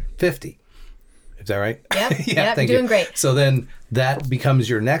 150. Is that right? Yep. Yeah, yep, doing great. So then that becomes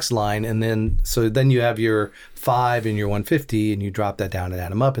your next line, and then you have your 5 and your 150, and you drop that down and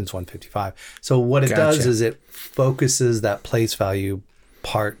add them up, and it's 155. So what it does is it focuses that place value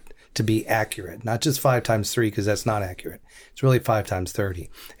part to be accurate, not just 5 times 3, because that's not accurate. It's really 5 times 30.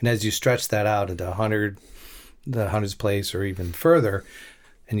 And as you stretch that out into 100, the hundreds place, or even further,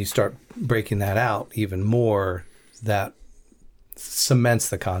 and you start breaking that out even more, that cements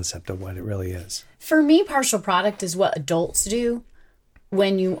the concept of what it really is. For me, partial product is what adults do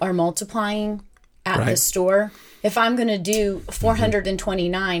when you are multiplying at the store. If I'm going to do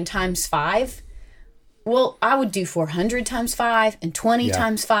 429 times 5, well, I would do 400 times 5 and 20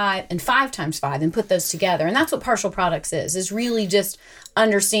 times 5 and 5 times 5 and put those together. And that's what partial products is really just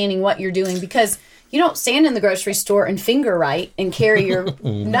understanding what you're doing, because you don't stand in the grocery store and finger write and carry your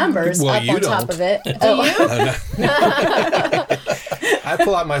numbers up on top of it. Do you? I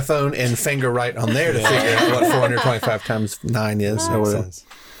pull out my phone and finger right on there to figure out what 425 times 9 is. Or whatever.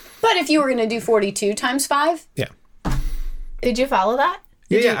 But if you were going to do 42 times 5? Yeah. Did you follow that?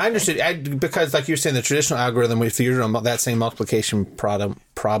 Yeah, I understood. Because, like you were saying, the traditional algorithm, we figured on that same multiplication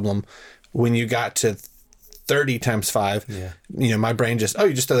problem, when you got to 30 times 5, my brain just,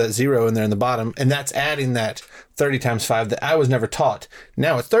 you just throw that 0 in there in the bottom, and that's adding that 30 times 5 that I was never taught.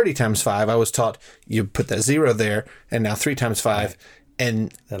 Now at 30 times 5, I was taught you put that 0 there, and now 3 times 5,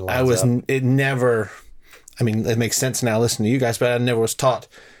 and it makes sense now listening to you guys, but I never was taught,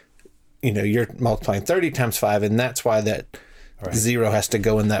 you're multiplying 30 times 5, and that's why that 0 has to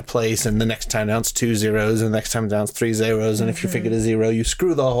go in that place, and the next time down it's 2 zeros, and the next time down it's 3 zeros, and if you forget a 0, you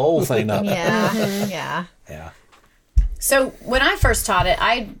screw the whole thing up. Yeah. So when I first taught it,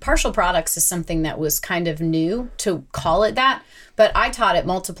 partial products is something that was kind of new to call it that, but I taught it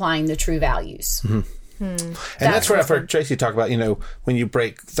multiplying the true values. Mm-hmm. And that's where I've heard Tracy talk about, when you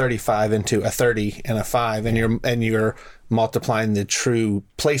break 35 into a 30 and a 5, and you're multiplying the true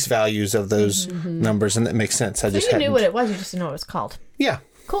place values of those numbers, and that makes sense. You knew what it was, you just didn't know what it was called. Yeah.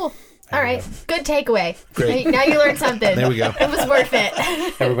 Cool. All right. Good takeaway. Great. Now you learned something. There we go. It was worth it.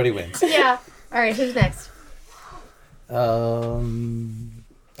 Everybody wins. Yeah. All right. Who's next? I'm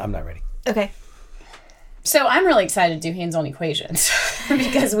not ready. Okay. So I'm really excited to do hands-on equations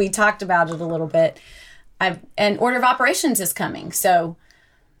because we talked about it a little bit. And order of operations is coming. So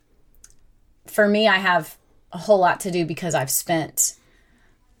for me, I have a whole lot to do because I've spent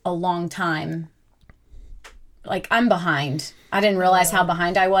a long time. Like, I'm behind. I didn't realize how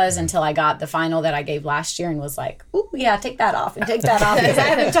behind I was until I got the final that I gave last year and was like, ooh, yeah, take that off and take that off because I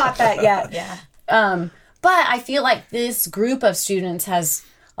haven't taught that yet. Yeah. But I feel like this group of students has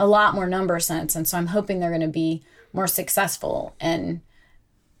a lot more number sense, and so I'm hoping they're going to be more successful. And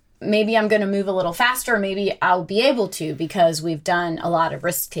maybe I'm going to move a little faster. Maybe I'll be able to because we've done a lot of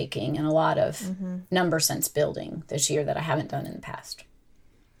risk taking and a lot of number sense building this year that I haven't done in the past.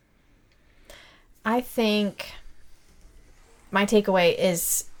 I think my takeaway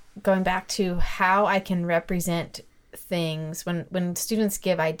is going back to how I can represent things when students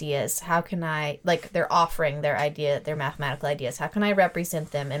give ideas. How can I, like, they're offering their idea, their mathematical ideas, how can I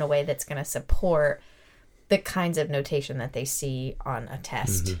represent them in a way that's going to support the kinds of notation that they see on a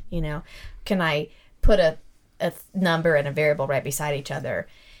test? Can I put a number and a variable right beside each other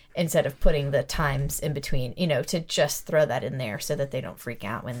instead of putting the times in between, to just throw that in there so that they don't freak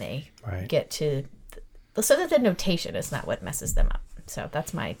out when they get to so that the notation is not what messes them up. So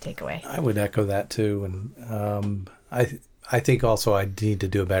that's my takeaway. I would echo that too. And I think also I need to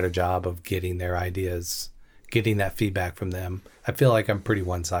do a better job of getting their ideas, getting that feedback from them. I feel like I'm pretty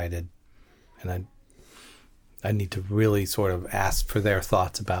one-sided, and I need to really sort of ask for their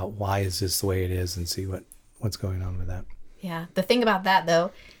thoughts about why is this the way it is and see what's going on with that. Yeah. The thing about that,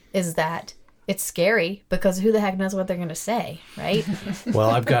 though, is that it's scary because who the heck knows what they're going to say, right?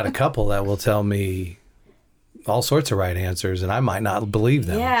 Well, I've got a couple that will tell me all sorts of right answers, and I might not believe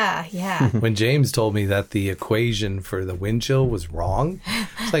them. Yeah. When James told me that the equation for the wind chill was wrong,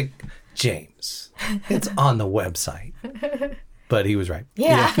 it's like, James, it's on the website. But he was right.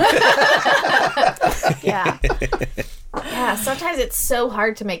 Yeah. Yeah. Yeah. Sometimes it's so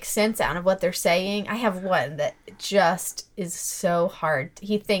hard to make sense out of what they're saying. I have one that just is so hard.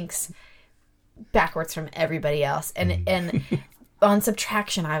 He thinks backwards from everybody else. And on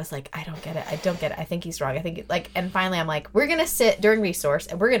subtraction, I was like, I don't get it. I think he's wrong. And finally I'm like, we're going to sit during resource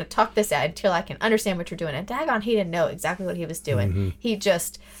and we're going to talk this out until I can understand what you're doing. And daggone, he didn't know exactly what he was doing. He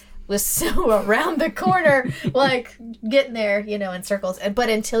just was so around the corner, like getting there, in circles. But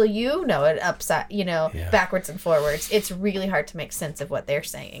until you know it upside, backwards and forwards, it's really hard to make sense of what they're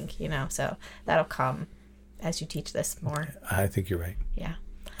saying, So that'll come as you teach this more. I think you're right. Yeah.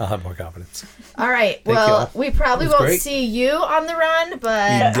 I'll have more confidence. All right. Thank Well, y'all. we probably won't see you on the run,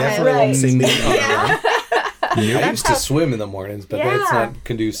 but You definitely won't see me. I used to swim in the mornings, but that's not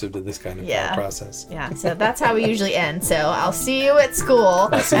conducive to this kind of process. Yeah, so that's how we usually end. So I'll see you at school,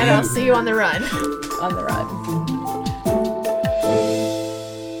 and I'll see you on the run. On the run.